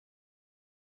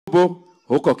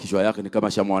huko kichwa yake ni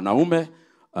kama cha mwanaume,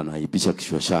 anaibisha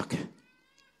kichwa chake.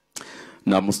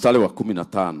 Na mstari wa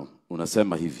 15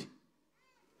 unasema hivi.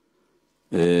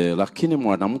 Lakini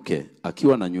mwanamke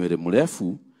akiwa na nywele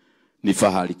mrefu ni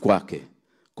fahari kwake,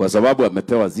 kwa sababu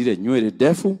amepewa zile nywele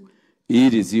ndefu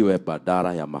ili ziwe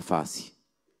badala ya mavazi.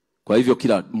 Kwa hivyo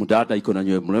kila mdada iko na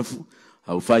nywele mrefu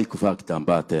haufai kuvaa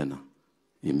kitambaa tena,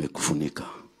 imekufunika.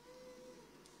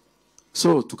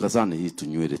 So tukazane hii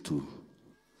tunywele tu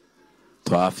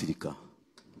twa Afrika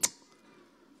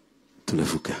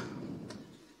tulefuke.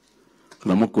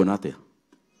 Kuna mko nate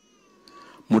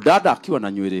mdada akiwa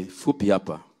na nywele fupi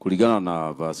hapa kulingana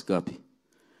na verse gapi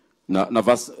na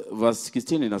verse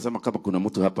 16 inasema kama kuna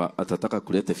mtu hapa atataka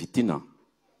kuleta fitina.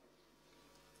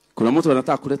 Kuna mtu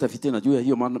anataka kuleta fitina juu ya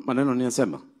hiyo maneno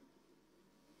ninasema.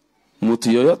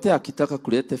 Mtu yoyote akitaka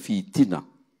kuleta fitina,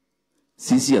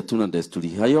 sisi hatuna desturi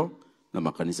hayo na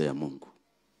makanisa ya Mungu.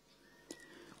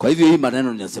 Kwa hivyo hii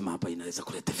maneno ninasema hapa inaweza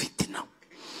kuleta fitina.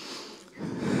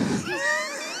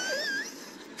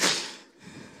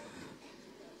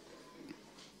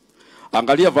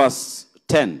 Angalia verse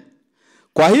 10.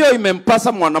 Kwa hiyo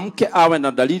imempasa mwanamke awe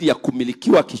na dalili ya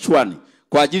kumilikiwa kichwani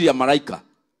kwa ajili ya malaika.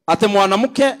 Ate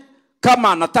mwanamke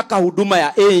kama anataka huduma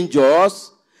ya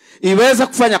angels iweze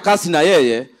kufanya kazi na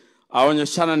yeye,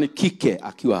 aonyeshana ni kike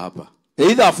akiwa hapa.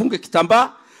 Either afunge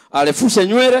kitambaa, alefushe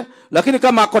nywele, lakini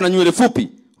kama ako na nywele fupi,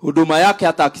 huduma yake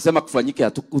hata akisema kufanyike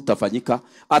hatukutafanyika.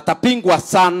 Atapingwa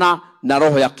sana na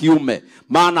roho ya kiume,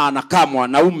 maana anakaa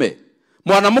mwanaume.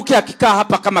 Mwanamke akikaa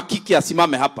hapa kama kike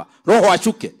asimame hapa, roho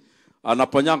ashuke,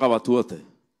 anaponyanga watu wote.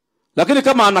 Lakini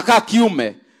kama anakaa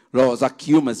kiume, roho za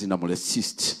kiume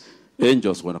zinamresist.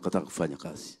 Angels wanakataa kufanya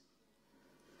kazi.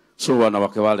 So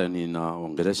wanawake wale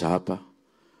ninaongelesha hapa,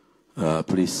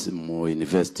 please mo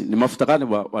invest. Ni mafuta gani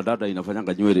wadada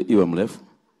inafanyanga nywele iwe mrefu?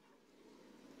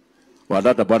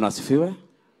 Wadada Bwana asifiwe.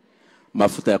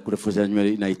 Mafuta ya kurefusha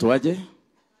nywele inaitwaje?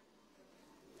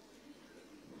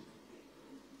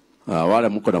 Wale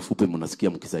mko na fupi mnasikia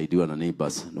mkisaidiwa na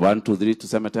neighbors. 1 2 3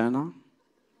 tuseme tena.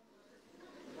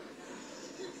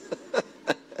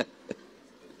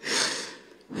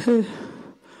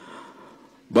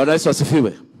 Bwana Yesu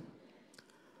asifiwe.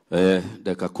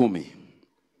 Dakika 10.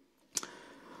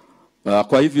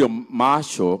 Kwa hivyo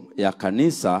maasho ya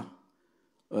kanisa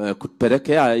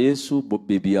kupelekea Yesu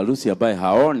bibi harusi ambaye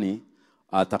haoni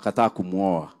atakataa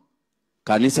kumuoa.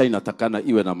 Kanisa inatakana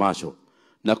iwe na maasho.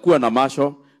 Na kuwa na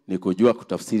maasho ni kujua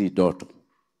kutafsiri ndoto.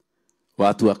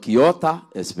 Watu wakiota,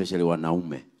 especially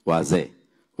wanaume, wazee,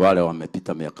 wale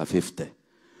wamepita miaka 50,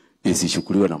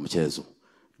 isishukuliwe na mchezo.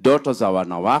 Ndoto za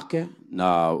wanawake na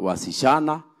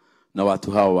wasishana na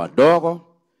watu hao wadogo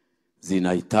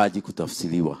zinahitaji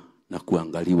kutafsiriwa na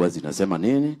kuangaliwa zinasema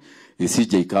nini,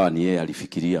 isije ikawa ni yeye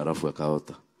alifikiria alafu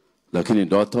akaota. Lakini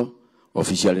ndoto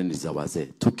officially ni za wazee.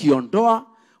 Tukiondoa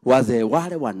wazee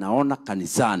wale wanaona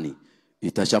kanisani,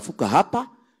 itashafuka hapa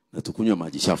na tukunywe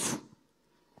maji chafu.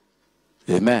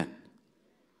 Amen.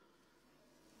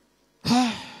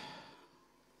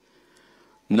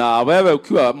 Na wewe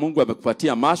ukiwa Mungu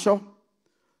amekupatia macho,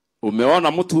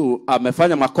 umeona mtu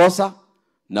amefanya makosa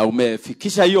na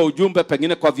umefikisha hiyo ujumbe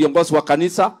pengine kwa viongozi wa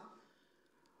kanisa,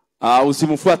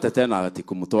 usimfuate tena ati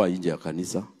kumtoa nje ya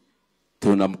kanisa.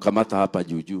 Tunamkamata hapa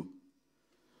juu.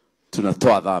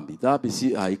 Tunatoa dhambi. Dhambi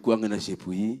si haikuanga na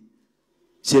shepu hii.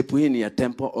 Shepu hii ni ya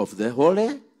temple of the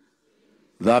holy.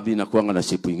 Dhambi inakuanga na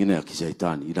shepu nyingine ya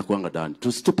kishaitani, inakuanga ndani.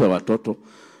 Tusitupe watoto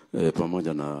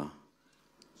pamoja na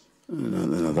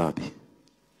dhambi.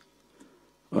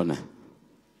 Ona.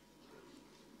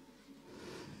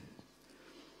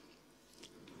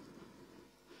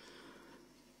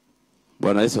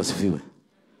 Bwana Yesu asifiwe.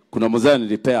 Kuna mzee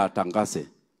nilipea atangase.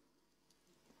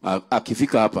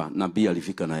 Akifika hapa nabii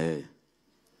alifika na yeye.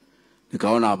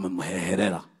 Nikaona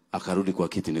amemherera, akarudi kwa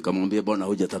kiti, nikamwambia bwana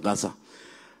hujatangaza.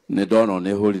 Nedono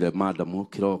ne holile madamu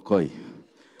kirokoi.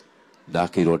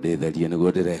 Dakiro detherie niguo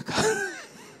ndireka.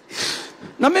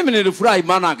 Na mimi nilifurahi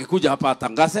maana angekuja hapa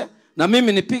atangase na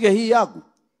mimi nipige hii yangu.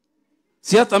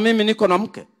 Si hata mimi niko na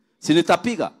mke, si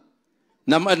nitapiga.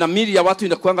 Na mili ya watu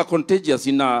inakuanga contagious,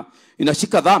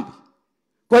 inashika dhambi.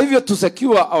 Kwa hivyo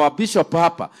tusecure our bishop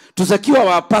hapa, tusecure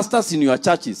our pastors in your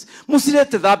churches.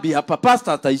 Msilete dhambi hapa,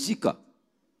 pastor ataishika.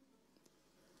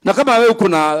 Na kama wewe uko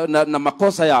na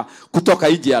makosa ya kutoka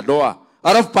nje ya doa,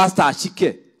 alafu pastor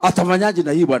ashike, atafanyaje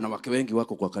na hii bwana wake wengi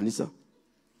wako kwa kanisa?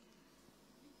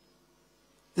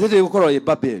 Zile ukoro ya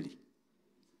Babeli.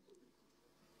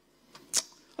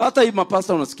 Hata hii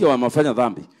mapasta unasikia wamefanya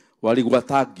dhambi,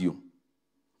 waligwatagio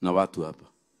na watu hapa.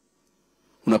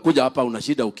 Unakuja hapa una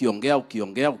shida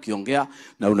ukiongea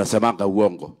na unasemanga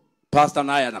uongo. Pastor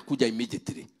naye anakuja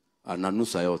immediately.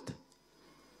 ananusa yote.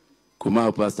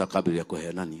 Kumao pastor kabla ya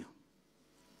kuhenania.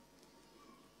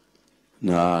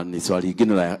 Na ni swali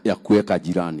lingine ya kuweka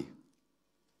jirani.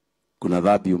 Kuna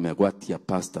dhambi umegwatia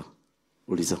pastor?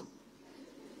 Uliza.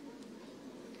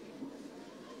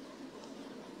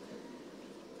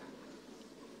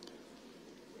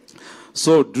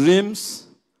 So dreams,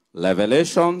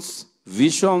 revelations,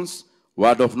 visions,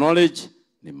 word of knowledge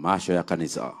ni masho ya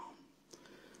kanisa.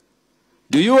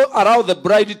 Do you allow the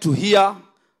bride to hear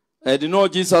and know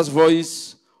Jesus'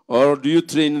 voice, or do you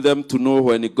train them to know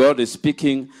when God is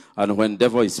speaking and when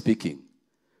devil is speaking?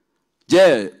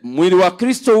 Je, mwili wa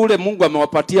Kristo ule Mungu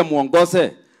amewapatia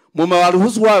muongoze,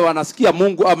 mumewaruhusu wao wanasikia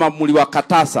Mungu ama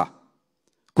mliwakataza?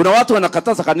 Kuna watu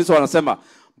wanakataza kanisa, wanasema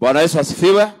Bwana Yesu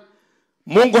asifiwe,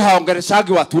 Mungu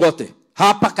haongeleshagi watu wote.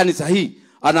 Hapa kanisa hii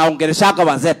anaongeleshaga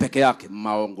wazee peke yake.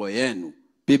 Maongo yenu.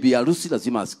 Bibi harusi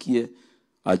lazima asikie,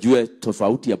 ajue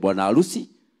tofauti ya bwana harusi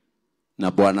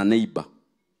na bwana neighbor.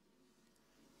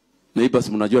 Neighbor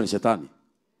si mnajua ni shetani.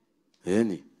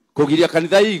 Ni kugilia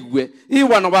kanisa igwe. Hii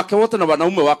wanawake wote na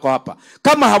wanaume wako hapa.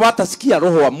 Kama hawatasikia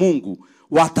roho wa Mungu,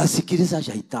 watasikiliza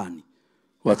shetani.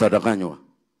 Watadanganywa.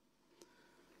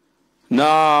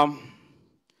 Na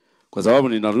kwa sababu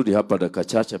ninarudi hapa dakika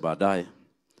chache baadaye,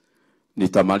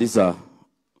 nitamaliza.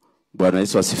 Bwana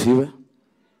Yesu asifiwe.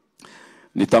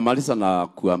 Nitamaliza na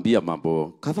kuambia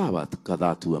mambo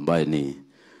kadhaa tu ambaye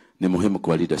ni muhimu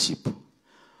kwa leadership.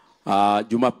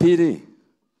 Jumapili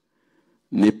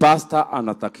ni pastor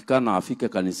anatakikana afike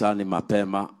kanisani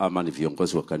mapema ama ni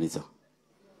viongozi wa kanisa?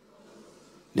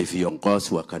 Ni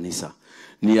viongozi wa kanisa.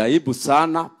 Ni aibu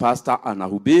sana pastor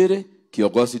anahubiri,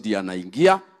 kiongozi ndiye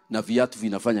anaingia na viatu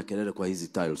vinafanya kelele kwa hizi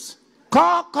tiles.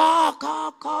 Ka.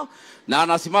 Na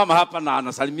anasimama hapa na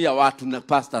anasalimia watu na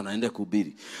pastor anaenda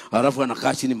kuhubiri. Alafu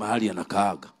anakaa chini mahali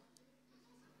anakaaga.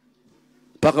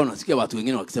 Paka unasikia watu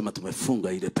wengine wakisema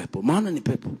tumefunga ile pepo. Maana ni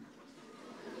pepo.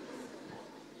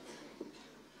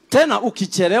 Tena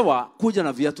ukichelewa kuja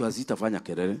na viatu hazitafanya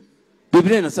kelele.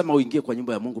 Biblia inasema uingie kwa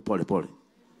nyumba ya Mungu pole pole.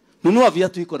 Nunua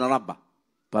viatu iko na raba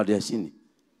pale ya chini.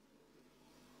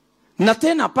 Na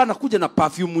tena hapana kuja na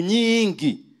perfume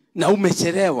nyingi na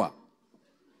umechelewa.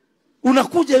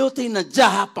 Unakuja yote inajaa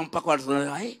hapa mpaka watu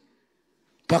wanaona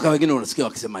mpaka wengine unasikia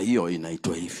wakisema hiyo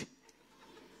inaitwa hivi.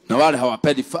 Na wale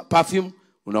hawapendi perfume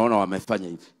unaona wamefanya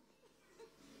hivi.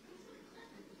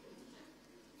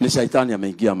 Ni shetani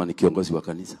ameingia ama ni kiongozi wa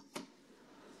kanisa?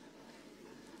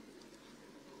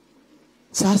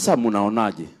 Sasa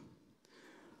mnaonaje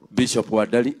Bishop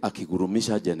Wadali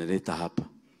akigurumisha generator hapa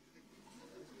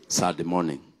Saturday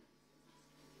morning,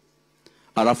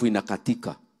 alafu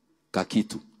inakatika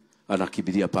kakitu,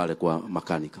 anakibiria pale kwa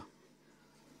makanika,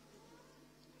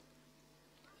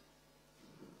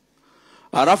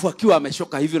 alafu akiwa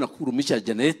ameshoka hivyo na kugurumisha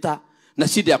generator na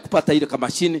shida ya kupata ile kama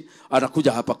mashini,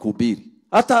 anakuja hapa kuhubiri,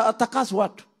 hata atakaza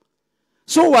watu.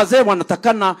 So wazee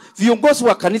wanatakana, viongozi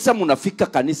wa kanisa mnafika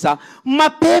kanisa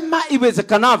mapema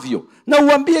iwezekanavyo, na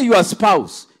uambie your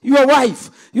spouse, your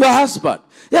wife, your husband,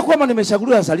 ya kwamba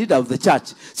nimeshaguliwa as a leader of the church,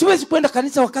 siwezi kwenda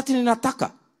kanisa wakati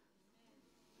ninataka.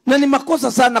 Na ni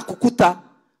makosa sana kukuta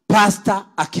pastor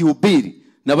akihubiri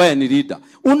na wewe ni leader.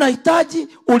 Unahitaji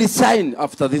ulisign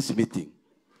after this meeting.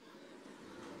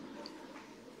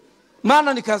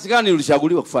 Maana ni kazi gani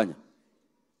ulishaguliwa kufanya?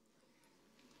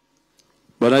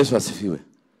 Bwana Yesu asifiwe.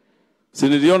 Si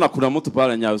niliona kuna mtu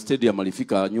pale Nyayo Stadium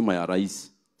alifika nyuma ya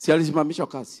rais. Si alisimamishwa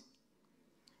kazi.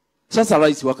 Sasa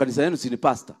rais wa kanisa yenu si ni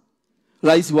pastor?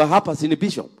 Rais wa hapa si ni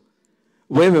bishop?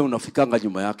 Wewe unafikanga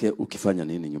nyuma yake ukifanya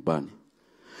nini nyumbani?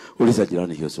 Uliza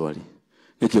jirani hiyo swali.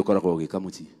 Nikiokora kwa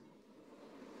ugikamuti.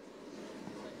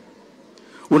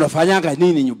 Unafanyanga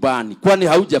nini nyumbani? Kwani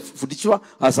haujafundishwa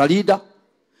as a leader?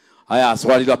 Haya,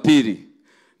 swali la pili.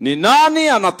 Ni nani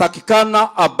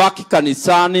anatakikana abaki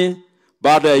kanisani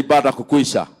baada ya ibada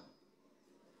kukwisha?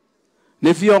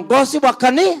 Ni viongozi wa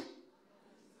kanisa?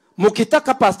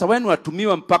 Mkitaka pastor wenu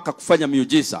atumiwe mpaka kufanya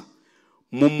miujiza,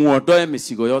 mumuondoe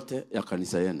misigo yote ya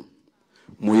kanisa yenu.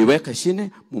 Muiweke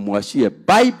chini, mumuashie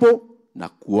Bible na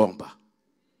kuomba.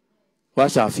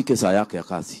 Washa afike saa yake ya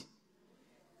kazi.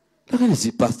 Lakini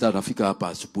si pastor anafika hapa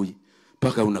asubuhi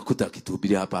mpaka unakuta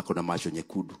akituhubiria hapa ako na macho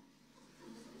nyekundu.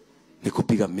 Ni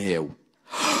kupiga meu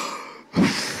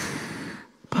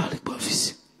pale kwa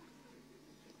ofisi.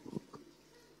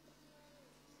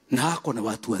 Na ako na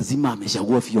watu wazima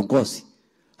amechagua viongozi.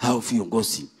 Hao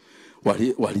viongozi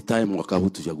walitae mwaka huu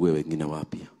tuchague wengine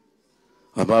wapya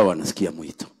ambao wanasikia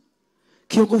mwito.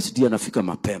 Kiongozi ndiye anafika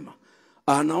mapema,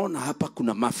 anaona hapa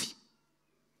kuna mafi.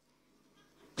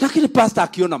 Lakini pastor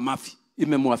akiona mafi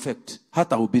imemwaffect,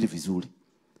 hata hubiri vizuri.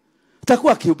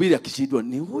 Atakuwa akihubiri akishindwa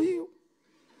ni huyu.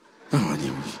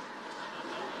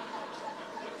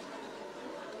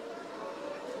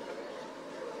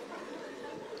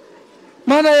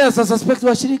 maana yeye sasa suspect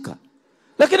wa shirika.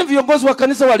 Lakini viongozi wa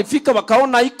kanisa walifika,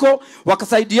 wakaona iko,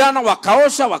 wakasaidiana,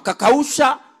 wakaosha,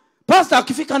 wakakausha. Pastor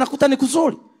akifika anakuta ni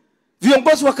kuzuri.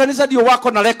 Viongozi wa kanisa ndio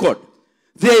wako na record.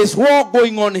 There is war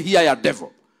going on here ya devil.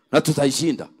 Na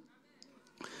tutaishinda.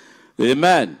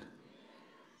 Amen.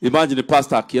 Imagine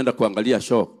pastor akienda kuangalia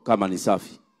show kama ni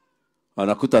safi,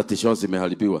 anakuta ati show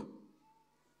zimeharibiwa.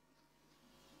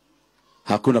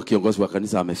 Hakuna kiongozi wa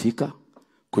kanisa amefika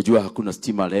kujua hakuna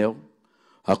stima leo.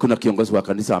 Hakuna kiongozi wa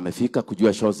kanisa amefika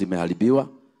kujua show zimeharibiwa.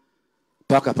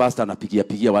 Paka pastor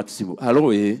anapigia watu simu.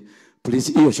 Hello,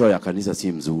 please, hiyo show ya kanisa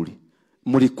si mzuri.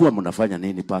 Mlikuwa mnafanya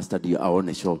nini pastor ndio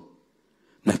aone show?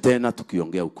 Na tena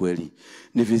tukiongea ukweli,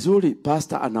 ni vizuri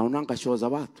pastor anaonanga show za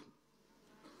watu.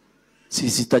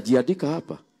 Sisi tajiandika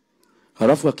hapa.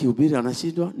 Halafu akihubiri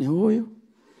anashindwa ni huyo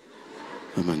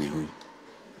ama ni huyo.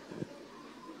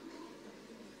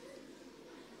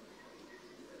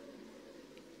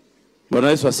 Bwana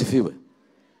Yesu asifiwe.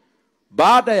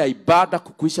 Baada ya ibada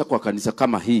kukwisha kwa kanisa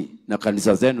kama hii na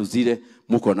kanisa zenu zile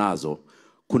mko nazo,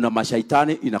 kuna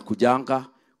mashaitani inakujanga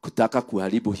kutaka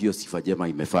kuharibu hiyo sifa njema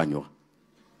imefanywa.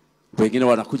 Wengine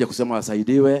wanakuja kusema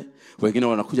wasaidiwe, wengine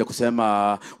wanakuja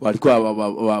kusema walikuwa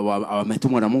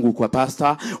wametumwa na Mungu kwa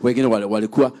pastor, wengine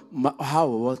walikuwa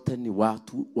hao wote ni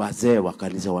watu wazee wa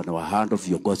kanisa wanawahando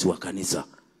viongozi wa kanisa.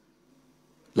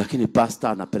 Lakini pastor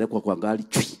anapelekwa kwa gari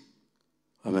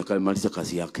amemaliza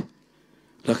kazi yake.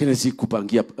 Lakini si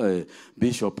kupangia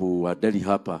bishop wa Delhi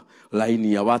hapa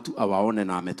laini ya watu awaone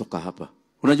na ametoka hapa.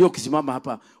 Unajua ukisimama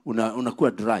hapa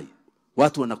unakuwa dry.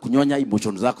 Watu wanakunyonya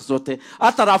emotions zako zote,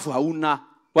 hata rafu hauna,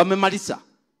 wamemaliza.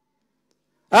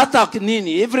 Hata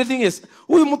nini, everything is,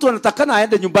 huyu mtu anatakana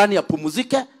aende nyumbani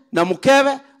apumzike na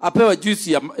mkewe apewe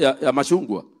juice ya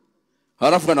machungwa.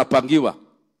 Halafu anapangiwa.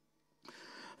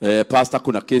 Pastor,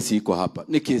 kuna kesi iko hapa.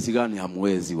 Ni kesi gani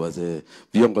hamwezi wazee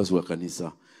viongozi wa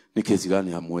kanisa? Ni kesi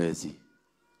gani hamwezi?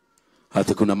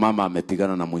 Hata kuna mama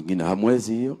amepigana na mwingine,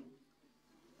 hamwezi hiyo?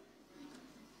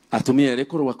 Atumie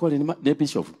rekodi wako ni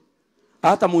bishop.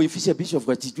 Hata muifishe bishop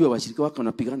wajijue washirika wako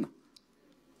wanapigana.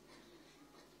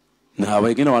 Na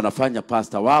wengine wanafanya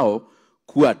pastor wao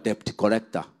kuwa debt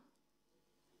collector.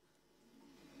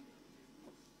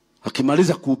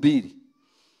 Akimaliza kuhubiri,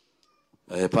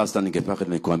 pastor, ningepaka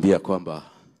nikwambia kwamba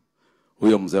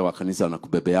huyo mzee wa kanisa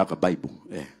anakubebeaka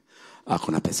Bible.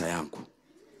 Ako na pesa yangu.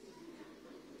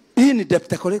 Hii ni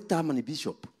debt collector ama ni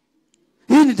bishop?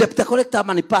 Hii ni debt collector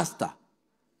ama ni pastor?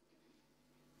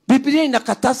 Biblia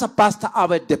inakataza pastor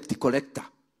awe debt collector.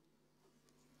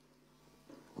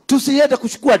 Tusiende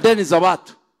kuchukua deni za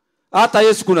watu. Hata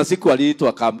Yesu kuna siku aliitwa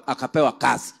akapewa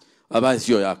kazi ambayo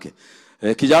sio yake.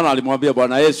 Kijana alimwambia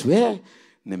Bwana Yesu,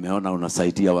 nimeona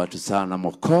unasaidia watu sana,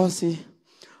 Mwokozi,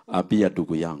 ambia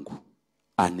ndugu yangu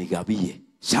anigawie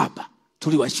shamba.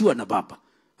 Tuliwashiwa na baba.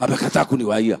 Amekataa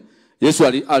kuniwaia. Yesu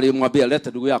alimwambia leta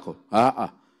ndugu yako.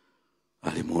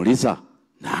 Alimuuliza,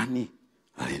 nani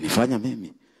alinifanya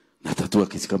mimi natatua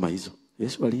kesi kama hizo?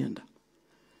 Yesu alienda.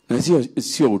 Na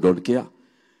sio udonkea.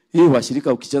 Hii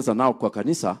washirika ukicheza nao kwa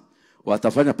kanisa,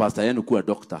 watafanya pastor yenu kuwa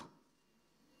doctor.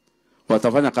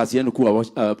 Watafanya kazi yenu kuwa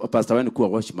pastor wenu kuwa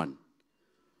watchman.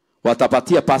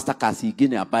 Watapatia pastor kazi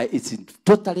nyingine ambayo it's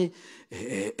totally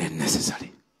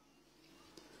necessary.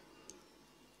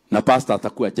 Na pastor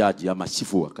atakuwa judge ama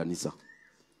chifu wa kanisa.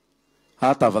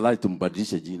 Hata afadhali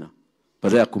tumbadilishe jina.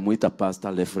 Badala ya kumuita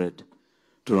pastor Lefred,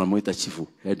 tunamuita chifu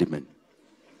headman.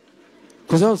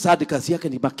 Kwa sababu sadi kazi yake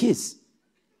ni makesi.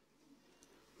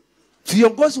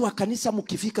 Viongozi wa kanisa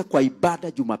mkifika kwa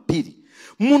ibada Jumapili,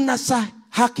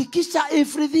 hakikisha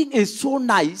everything is so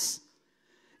nice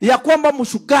ya kwamba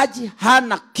mchungaji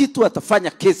hana kitu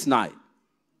atafanya kesi naye.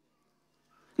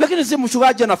 Lakini si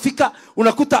mchungaji anafika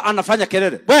unakuta anafanya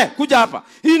kelele. We, kuja hapa.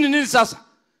 Hii ni nini sasa?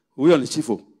 Huyo ni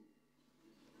chifu.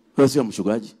 Huyo sio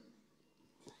mchungaji.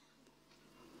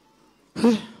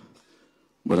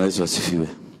 Bwana Yesu asifiwe.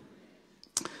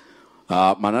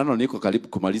 Maneno niko karibu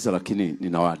kumaliza, lakini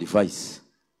nina advice.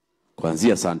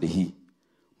 Kuanzia Sunday hii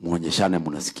muonyeshane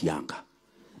mnasikianga.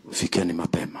 Fikeni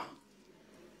mapema.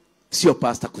 Sio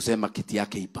pastor kusema kiti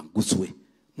yake ipanguswe.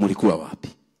 Mlikuwa wapi?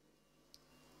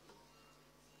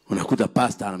 Unakuta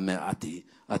pastor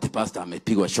ati pastor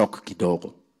amepigwa shock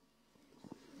kidogo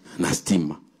na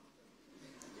stima.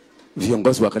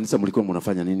 Viongozi wa kanisa mlikuwa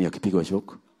mnafanya nini akipigwa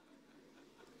shock?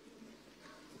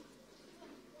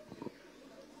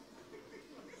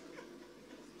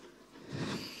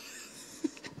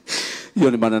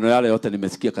 Hiyo ni maneno yale yote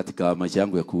nimesikia katika maisha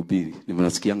yangu ya kuhubiri.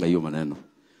 Nimesikianga hiyo maneno.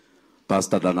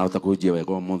 Pastor dana utakujia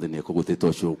wewe monde ni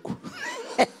kuguteto shock.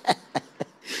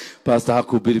 Pastor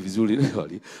hakuhubiri vizuri,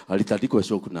 alitandikwa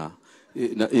shock na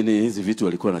hizi vitu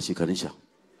walikuwa anashikanisha.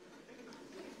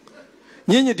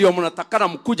 Nyinyi ndio mnatakana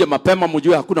mkuje mapema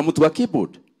mjue hakuna mtu wa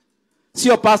keyboard.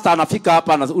 Sio pastor anafika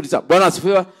hapa anauliza, Bwana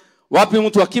asifiwe, wapi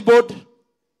mtu wa keyboard?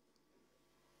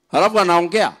 Halafu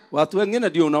anaongea. Watu wengine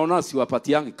ndio unaona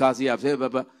siwapatiangi kazi ya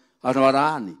baba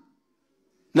anawalaani.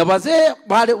 Na wazee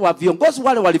wale wa viongozi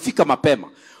wale walifika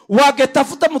mapema.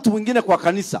 Wangetafuta mtu mwingine kwa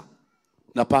kanisa.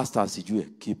 Na pastor asijue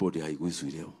keyboard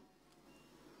haiguswi leo.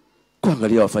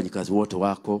 Kuangalia wafanyikazi wote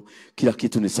wako, kila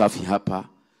kitu ni safi hapa.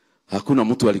 Hakuna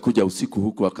mtu alikuja usiku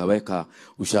huku akaweka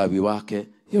ushawi wake.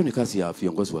 Hiyo ni kazi ya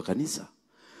viongozi wa kanisa.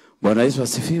 Bwana Yesu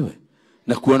asifiwe.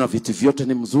 Na kuona vitu vyote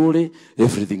ni mzuri,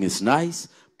 everything is nice.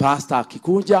 Pastor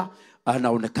akikuja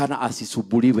anaonekana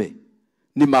asisubuliwe.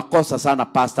 Ni makosa sana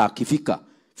pastor akifika,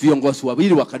 viongozi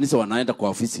wawili wa kanisa wanaenda kwa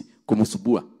ofisi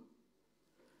kumsubua.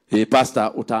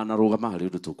 Pastor utanaruga mahali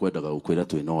ndio tukwendaga ukwenda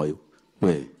tu inoyo.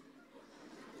 We.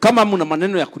 Kama mna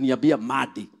maneno ya kuniambia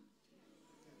madi.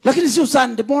 Lakini sio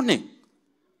Sunday morning.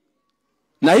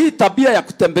 Na hii tabia ya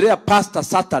kutembelea pastor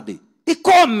Saturday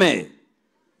ikome.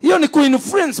 Hiyo ni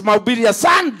kuinfluence mahubiri ya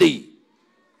Sunday.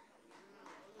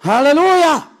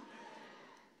 Hallelujah.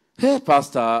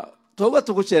 Pastor, tuwe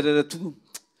tukucherere tu.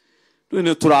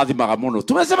 Tuwe turadhimaga muno.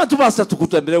 Tumesema tu pastor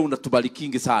tukutembelee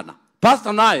unatubarikingi sana.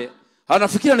 Pastor naye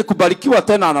anafikiria ni kubarikiwa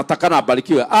tena anatakana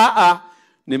abarikiwe.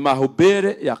 Ni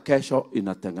mahubiri ya kesho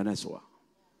inatengenezwa.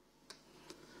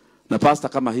 Na pastor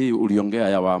kama hii uliongea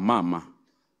ya wa mama,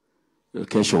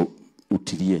 kesho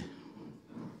utilie.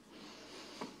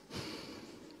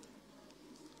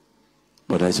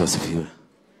 Bwana Yesu asifiwe.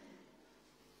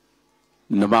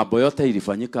 Na mambo yote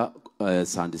ilifanyika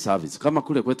Sunday service. Kama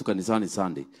kule kwetu kanisani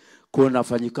Sunday,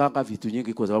 kunafanyikaga vitu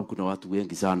nyingi kwa sababu kuna watu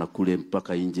wengi sana kule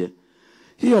mpaka nje.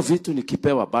 Hiyo vitu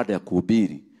nikipewa baada ya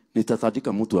kuhubiri,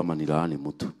 nitatandika mtu ama nilaani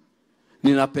mtu.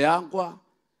 Ninapeangwa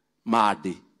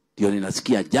maadi. Ndio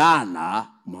ninasikia jana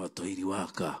moto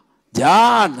iliwaka.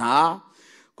 Jana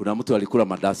kuna mtu alikula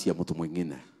madasi ya mtu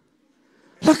mwingine.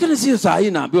 Lakini sio saa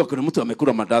hii naambiwa kuna mtu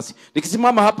amekula madasi.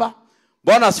 Nikisimama hapa,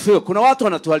 Bwana asifiwe, kuna watu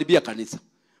wanatuharibia kanisa.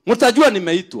 Mtajua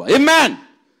nimeitwa. Amen.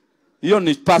 Hiyo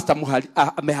ni pastor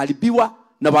ameharibiwa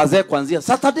na wazee kuanzia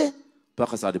Saturday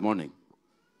mpaka Sunday morning.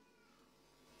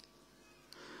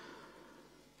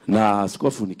 Na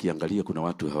askofu nikiangalia kuna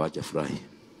watu hawajafurahi.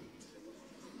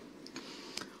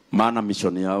 Maana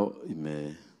mission yao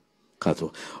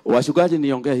imekatwa. Wachungaji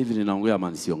niongea hivi ninaongea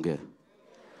ama nisiongee?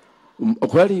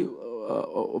 Kweli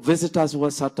visitors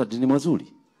wa Saturday ni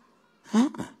mazuri?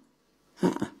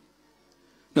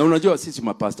 Na unajua sisi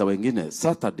mapasta wengine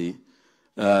Saturday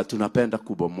tunapenda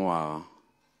kubomoa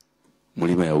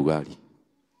mlima ya ugali.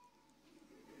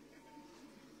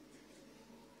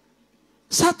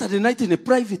 Saturday night ni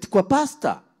private kwa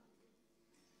pastor.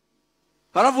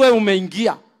 Halafu wewe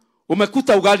umeingia,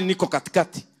 umekuta ugali niko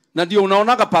katikati. Na ndio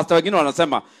unaonaga pastor wengine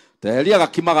wanasema, "Tehelia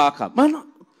gakima gaka."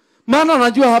 Maana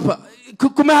najua hapa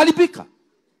kumeharibika.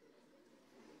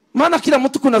 Maana kila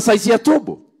mtu kuna size ya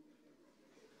tumbo.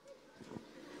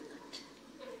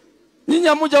 Nyinyi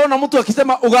hamjaona mtu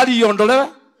akisema ugali iondolewe?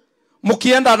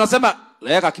 Mkienda anasema,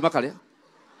 "Lea gakima kale."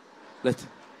 Leta.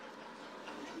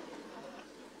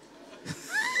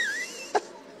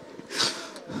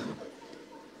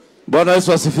 Bwana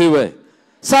Yesu asifiwe.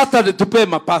 Saturday tupe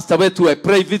mapasta wetu a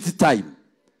private time.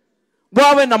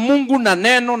 Wawe na Mungu na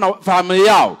neno na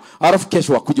familia yao. Alafu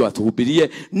kesho wakuja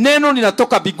watuhubirie. Neno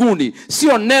linatoka mbinguni,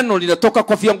 sio neno linatoka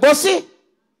kwa viongozi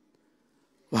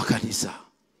wa kanisa.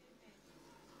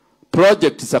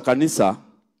 Project za kanisa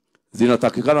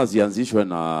zinatakikana zianzishwe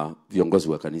na viongozi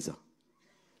wa kanisa.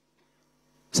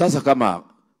 Sasa kama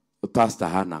pastor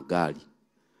hana gari,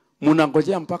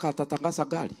 mnangojea mpaka atatangaza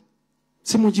gari?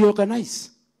 Si mjiorganize.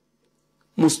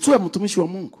 Msitue mtumishi wa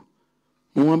Mungu.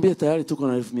 Mwambie tayari tuko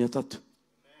na 1300.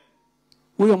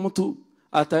 Huyo mtu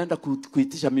ataenda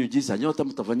kuitisha miujiza. Nyote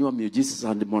mtafanywa miujiza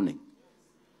Sunday morning.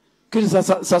 Kile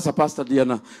sasa pastor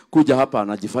Diana kuja hapa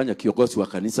anajifanya kiongozi wa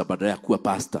kanisa badala ya kuwa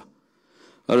pastor.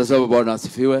 Anasema Bwana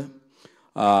asifiwe.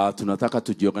 Tunataka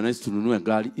tujiorganize tununue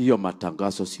gari. Hiyo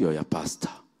matangazo sio ya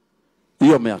pastor.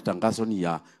 Hiyo matangazo ni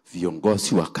ya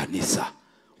viongozi wa kanisa.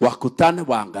 Wakutane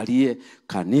waangalie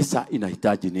kanisa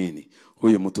inahitaji nini.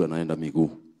 Huyo mtu anaenda miguu.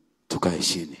 Tukae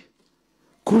chini.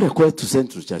 Kule kwetu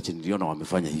Central Church niliona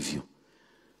wamefanya hivyo.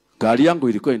 Gari yangu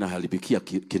ilikuwa inaharibikia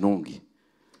Kinongi.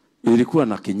 Ilikuwa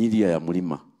na kinyilia ya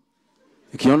mlima.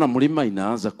 Ikiona mlima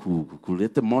inaanza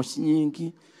kuleta moshi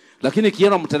nyingi. Lakini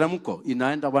ikiona mteremko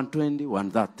inaenda 120,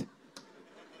 130.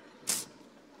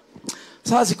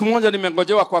 Sasa siku moja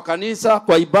nimengojewa kwa kanisa,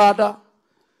 kwa ibada.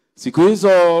 Siku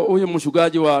hizo huyu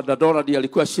mchungaji wa Dadora ndiye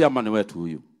alikuwa chairman wetu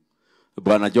huyu.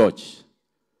 Bwana George.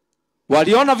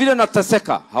 Waliona vile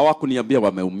nateseka, hawakuniambia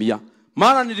wameumia.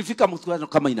 Maana nilifika mkutano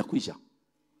kama inakwisha.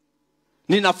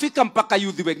 Ninafika mpaka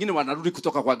youth wengine wanarudi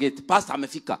kutoka kwa gate. Pastor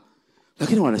amefika.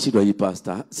 Lakini wanashindwa, hii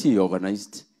pastor si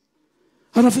organized.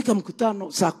 Anafika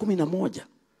mkutano saa 11.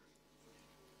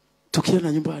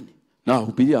 Tukienda nyumbani. Na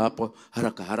hubiria hapo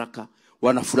haraka haraka.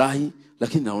 Wanafurahi,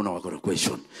 lakini naona wako na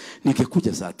question.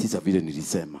 Nikikuja saa 9 vile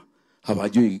nilisema,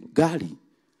 hawajui gari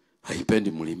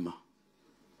haipendi mlima.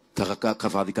 Taka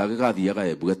kafadhi kagathi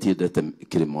yagaebuga tiendete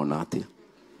kirimo na atia.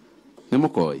 Ni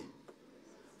mukoi.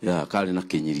 Ya kali na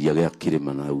kinyiria gya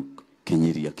kirima na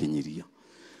kinyiria.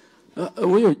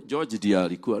 Huyo George ndiye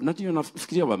alikuwa. Na ndio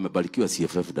nafikiria wamebarikiwa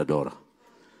CFF Dadora.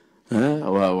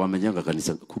 Wamenyanga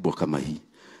kanisa kubwa kama hii.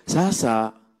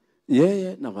 Sasa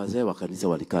yeye na wazee wa kanisa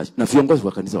walikaa na viongozi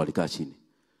wa kanisa walikaa chini.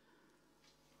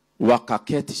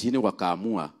 Wakaketi chini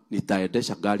wakaamua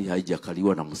nitaendesha gari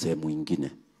haijakaliwa na mzee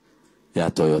mwingine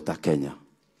ya Toyota Kenya.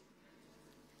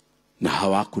 Na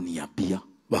hawakuniambia,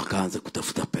 wakaanza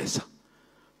kutafuta pesa.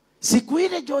 Siku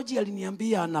ile George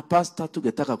aliniambia, na pastor,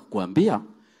 tungetaka kukuambia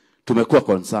tumekuwa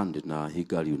concerned na hii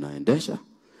gari unaendesha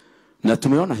na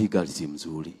tumeona hii gari si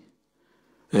mzuri.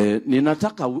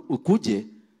 Ninataka ukuje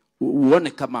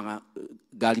uone kama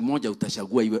gari moja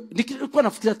utachagua iwe. Nilikuwa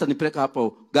nafikiria atanipeleka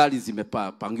hapo gari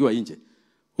zimepangiwa nje.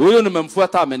 Huyo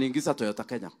nimemfuata ameniingiza Toyota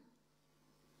Kenya.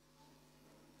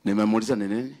 Nimemuuliza ni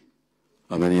nini?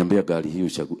 Ameniambia gari hii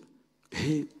uchague.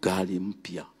 Gari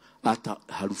mpya hata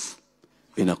harufu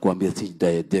inakuambia si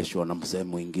daedeshwa na mzee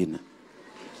mwingine.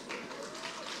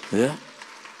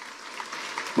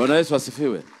 Bwana Yesu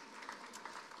asifiwe.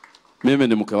 Mimi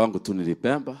ni mke wangu tu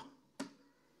nilipemba.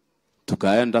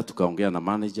 Tukaenda tukaongea na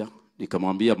manager,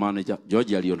 nikamwambia manager,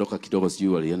 George aliondoka kidogo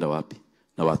sijui alienda wapi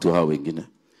na watu hao wengine.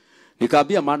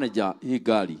 Nikamwambia manager, hii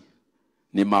gari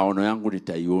ni maono yangu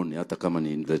nitaione hata kama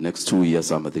ni in the next 2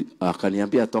 years ama 3.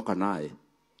 Akaniambia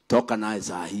toka naye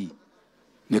saa hii.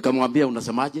 Nikamwambia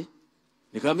unasemaje?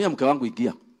 Nikamwambia mke wangu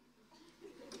ingia.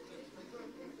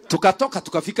 Tukatoka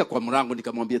tukafika kwa mlango,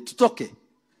 nikamwambia tutoke.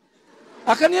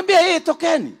 Akaniambia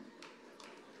tokeni.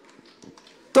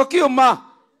 Tokio ma.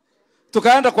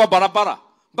 Tukaenda kwa barabara.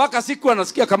 Mpaka siku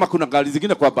anasikia kama kuna gari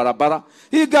zingine kwa barabara.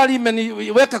 Hii gari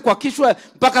imeniweka kwa kichwa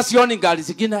mpaka sioni gari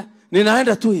zingine.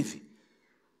 Ninaenda tu hivi.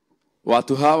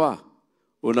 Watu hawa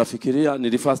unafikiria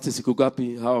nilifast siku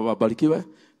gapi hawa wabarikiwe?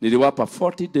 Niliwapa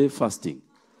 40-day fasting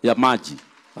ya maji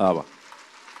hawa.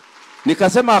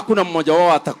 Nikasema hakuna mmoja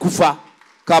wao atakufa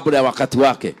kabla ya wakati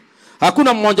wake.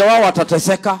 Hakuna mmoja wao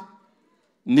atateseka.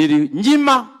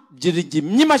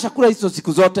 Nilijimnyima chakula hizo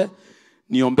siku zote.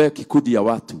 Niombe kikundi ya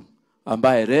watu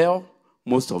ambaye leo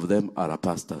most of them are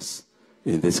pastors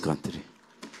in this country.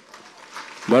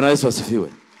 Bwana Yesu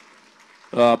asifiwe.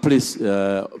 Please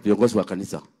viongozi wa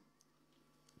kanisa,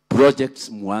 projects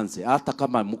muanze hata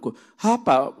kama mko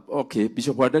hapa. Okay,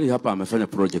 Bishop Wadeli hapa amefanya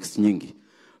projects nyingi,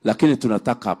 lakini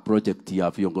tunataka project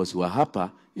ya viongozi wa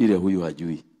hapa ile huyu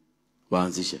hajui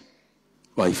waanzishe,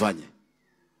 waifanye,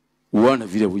 uone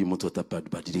vile huyu mtu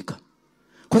atabadilika.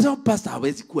 Kwa sababu pastor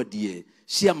hawezi kuwa ndiye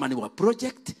chairman wa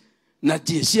project, na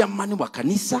ndiye chairman wa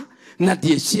kanisa, na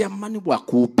ndiye chairman wa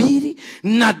kuhubiri,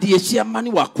 na ndiye chairman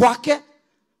wa kwake.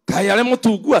 Kayale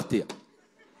mtu uguatia.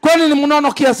 Kwani ni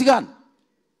mnono kiasi gani?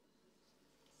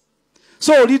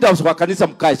 So leaders wa kanisa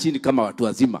mkae chini kama watu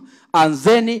wazima.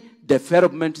 Anzeni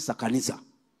development za kanisa.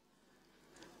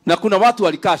 Na kuna watu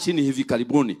walikaa chini hivi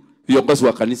karibuni, viongozi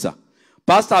wa kanisa.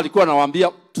 Pastor alikuwa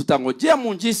anawaambia tutangojea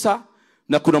muujiza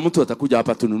na kuna mtu atakuja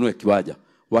hapa tununue kiwanja.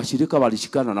 Washirika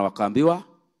walishikana na wakaambiwa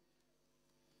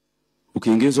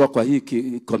ukiingizwa kwa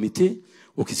hii committee,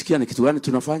 ukisikia ni kitu gani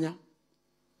tunafanya?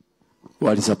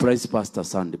 Wali surprise pastor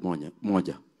Sunday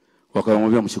moja.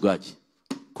 Wakamwambia mchungaji,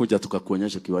 kuja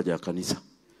tukakuonyesha kiwanja ya kanisa.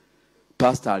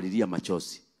 Pastor alilia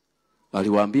machozi.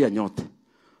 Aliwaambia nyote,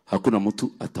 hakuna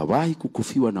mtu atawahi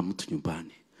kukufiwa na mtu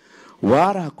nyumbani.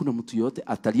 Wala hakuna mtu yote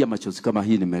atalia machozi kama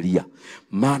hii nimelia.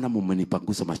 Maana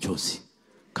mmenipangusa machozi.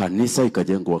 Kanisa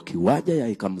ikajengwa kiwanja ya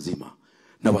eka mzima.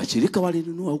 Na washirika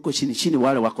walinunua huko chini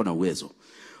wale wako na uwezo.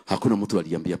 Hakuna mtu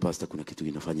aliambia pastor kuna kitu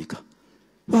inafanyika.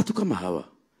 Watu kama hawa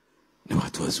ni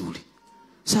watu wazuri.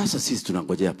 Sasa sisi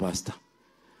tunangojea pastor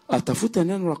atafute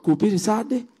neno la kuhubiri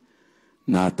Sunday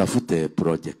na atafute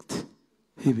project.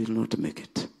 He will not make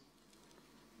it.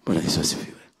 Bwana Yesu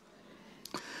asifiwe.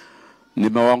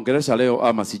 Nimewaongelesha leo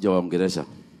ama sijawaongelesha?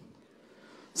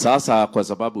 Sasa kwa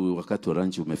sababu wakati wa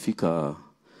lunch umefika,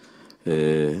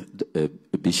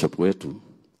 bishop wetu,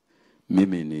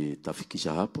 mimi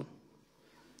nitafikisha hapo.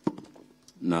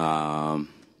 Na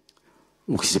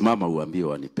ukisimama uambie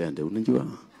wanipende. Unajua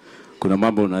kuna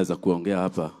mambo unaweza kuongea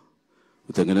hapa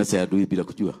utengeneze adui bila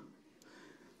kujua.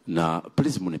 Na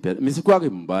please mnipende. Mimi sikuwagi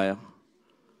mbaya.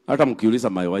 Hata mkiuliza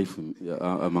my wife,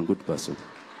 I'm a good person.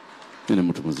 Mimi ni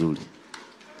mtu mzuri.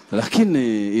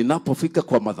 lakini inapofika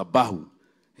kwa madhabahu,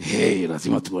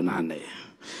 lazima tuonane.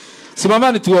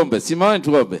 Simamani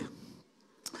tuombe.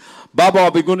 Baba wa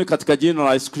mbinguni, katika jina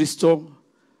la Yesu Kristo,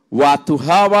 watu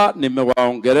hawa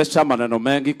nimewaongelesha maneno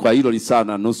mengi kwa hilo lisaa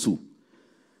na nusu.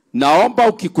 Naomba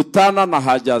ukikutana na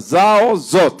haja zao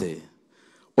zote,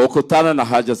 ukutane na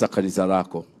haja za kanisa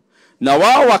lako. Na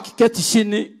wao wakiketi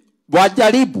chini,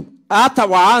 wajaribu hata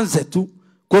waanze tu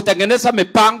kutengeneza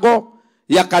mipango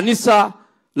ya kanisa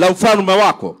la ufalme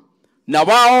wako. Na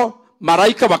wao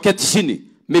malaika waketi chini,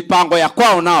 mipango ya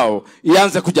kwao nao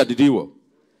ianze kujadiliwa.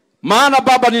 Maana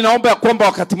Baba, ninaomba ya kwamba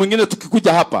wakati mwingine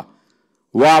tukikuja hapa,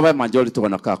 wawe majority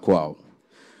wanakaa kwao.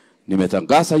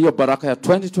 Nimetangaza hiyo baraka ya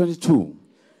 2022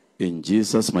 in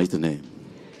Jesus mighty name.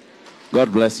 God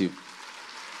bless you.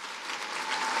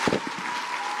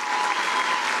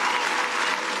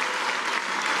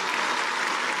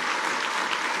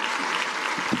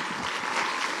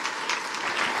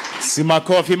 Si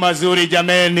makofi mazuri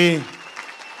jameni.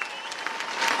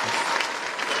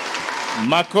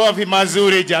 Makofi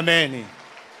mazuri jameni.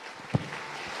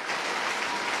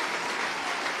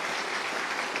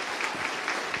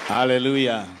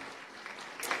 Haleluya.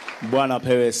 Bwana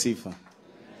pewe sifa.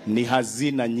 Ni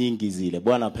hazina nyingi zile.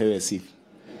 Bwana pewe sifa.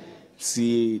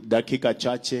 Si dakika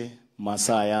chache,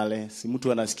 masaa yale, si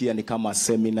mtu anasikia ni kama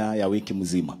semina ya wiki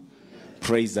mzima.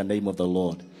 Praise the name of the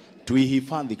Lord.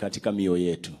 Tuihifadhi katika mioyo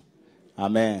yetu.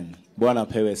 Amen. Bwana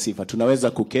pewe sifa.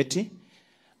 Tunaweza kuketi.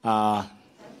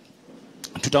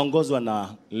 Tutaongozwa na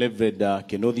Reverend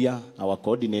Kenodia, our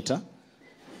coordinator,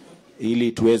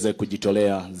 ili tuweze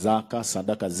kujitolea zaka,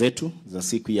 sadaka zetu za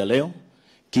siku ya leo.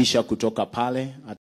 Kisha kutoka pale